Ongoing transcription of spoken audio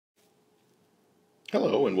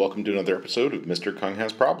Hello and welcome to another episode of Mr. Kung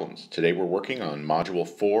Has Problems. Today we're working on Module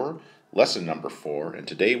 4, Lesson number 4, and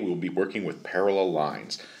today we'll be working with parallel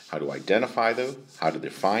lines. How to identify them, how to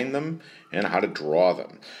define them, and how to draw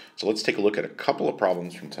them. So let's take a look at a couple of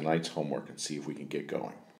problems from tonight's homework and see if we can get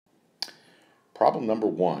going. Problem number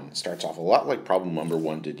 1 starts off a lot like problem number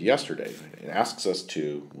 1 did yesterday. It asks us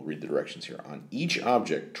to, we'll read the directions here, on each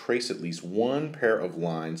object trace at least one pair of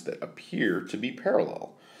lines that appear to be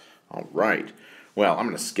parallel. All right. Well, I'm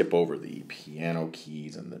going to skip over the piano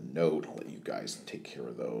keys and the note. I'll let you guys take care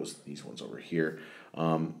of those. These ones over here.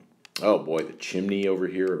 Oh boy, the chimney over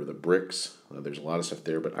here, or the bricks. There's a lot of stuff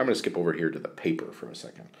there, but I'm going to skip over here to the paper for a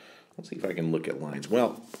second. Let's see if I can look at lines.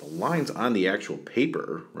 Well, the lines on the actual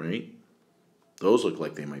paper, right? Those look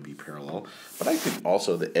like they might be parallel. But I think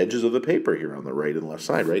also the edges of the paper here on the right and left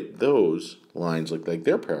side, right? Those lines look like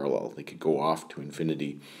they're parallel. They could go off to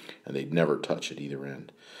infinity, and they'd never touch at either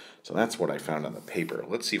end. So that's what I found on the paper.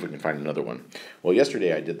 Let's see if we can find another one. Well,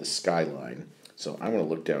 yesterday I did the skyline. So I'm going to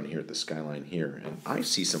look down here at the skyline here, and I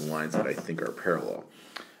see some lines that I think are parallel.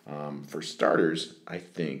 For starters, I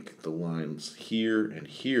think the lines here and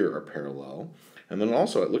here are parallel. And then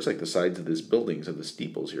also it looks like the sides of this building, so the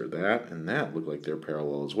steeples here, that and that look like they're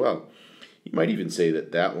parallel as well. You might even say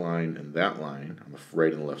that that line and that line on the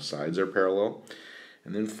right and left sides are parallel.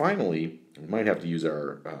 And then finally, we might have to use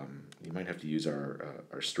our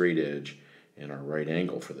our straight edge and our right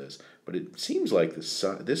angle for this. But it seems like this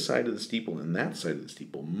side of the steeple and that side of the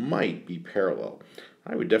steeple might be parallel.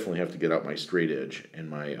 I would definitely have to get out my straight edge and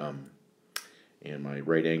my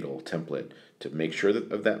right angle template to make sure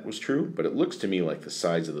that was true. But it looks to me like the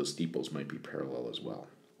sides of those steeples might be parallel as well.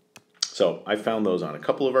 So I found those on a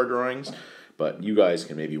couple of our drawings, but you guys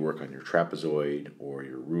can maybe work on your trapezoid or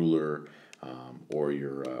your ruler or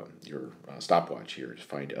your stopwatch here to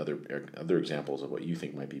find other examples of what you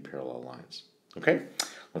think might be parallel lines. Okay,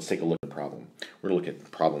 let's take a look at the problem. We're going to look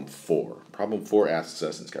at problem 4. Problem 4 asks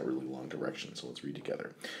us, and it's got really long directions, so let's read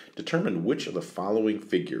together. Determine which of the following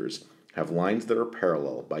figures have lines that are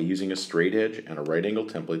parallel by using a straight edge and a right angle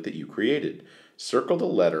template that you created. Circle the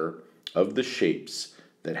letter of the shapes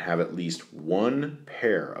that have at least one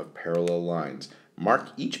pair of parallel lines. Mark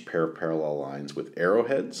each pair of parallel lines with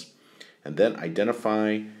arrowheads, and then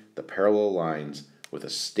identify the parallel lines with a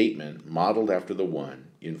statement modeled after the one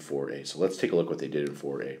in 4a. So let's take a look what they did in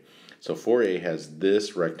 4a. So 4a has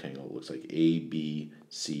this rectangle. It looks like A, B,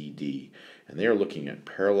 C, D. And they are looking at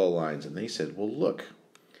parallel lines, and they said, well, look,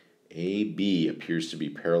 AB appears to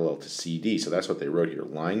be parallel to CD. So that's what they wrote here.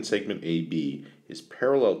 Line segment AB is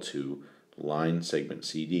parallel to line segment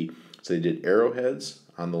CD. So they did arrowheads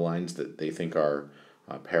on the lines that they think are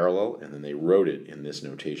parallel, and then they wrote it in this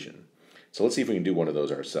notation. So let's see if we can do one of those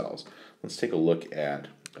ourselves. Let's take a look at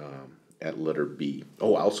letter B.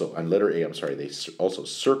 Oh, also on letter A, I'm sorry, they also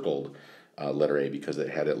circled letter A because it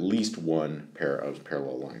had at least one pair of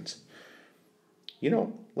parallel lines. You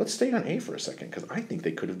know, let's stay on A for a second because I think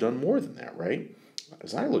they could have done more than that, right?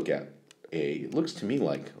 As I look at A, it looks to me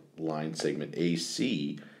like line segment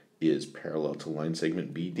AC is parallel to line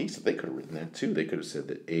segment BD, so they could have written that too. They could have said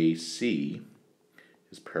that AC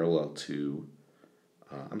is parallel to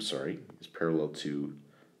is parallel to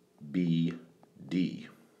BD,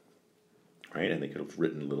 right? And they could have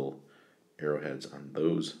written little arrowheads on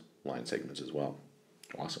those line segments as well.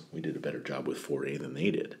 Awesome. We did a better job with 4A than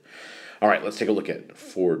they did. All right, let's take a look at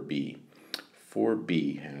 4B.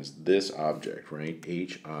 4B has this object, right?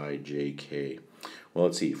 HIJK. Well,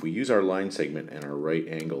 let's see. If we use our line segment and our right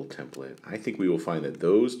angle template, I think we will find that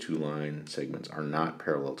those two line segments are not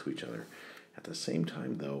parallel to each other. At the same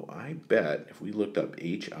time, though, I bet if we looked up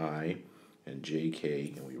HI and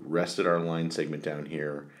JK and we rested our line segment down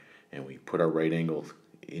here and we put our right angle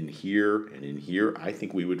in here and in here, I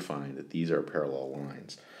think we would find that these are parallel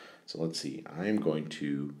lines. So let's see. I'm going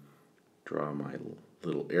to draw my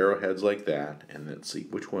little arrowheads like that, and let's see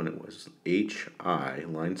which one it was. HI,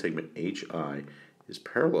 line segment HI, is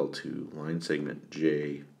parallel to line segment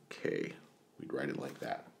JK. We'd write it like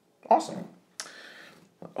that. Awesome.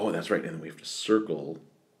 Oh, that's right, and then we have to circle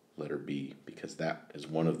letter B because that is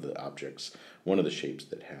one of the objects, one of the shapes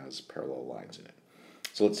that has parallel lines in it.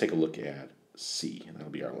 So let's take a look at C, and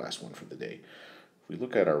that'll be our last one for the day. If we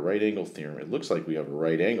look at our right angle theorem, it looks like we have a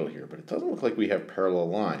right angle here, but it doesn't look like we have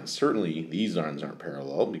parallel lines. Certainly these lines aren't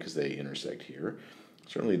parallel because they intersect here.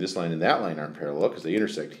 Certainly this line and that line aren't parallel because they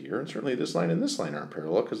intersect here, and certainly this line and this line aren't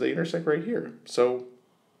parallel because they intersect right here. So,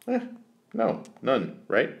 no, none,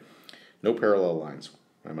 right? No parallel lines.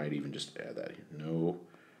 I might even just add that here. No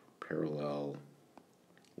parallel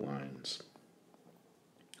lines.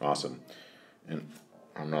 Awesome. And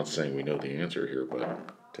I'm not saying we know the answer here, but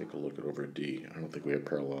take a look at over D. I don't think we have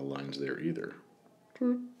parallel lines there either.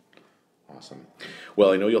 Awesome.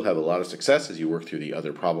 Well, I know you'll have a lot of success as you work through the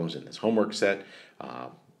other problems in this homework set.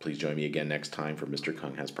 Please join me again next time for Mr.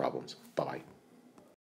 Kung Has Problems. Bye-bye.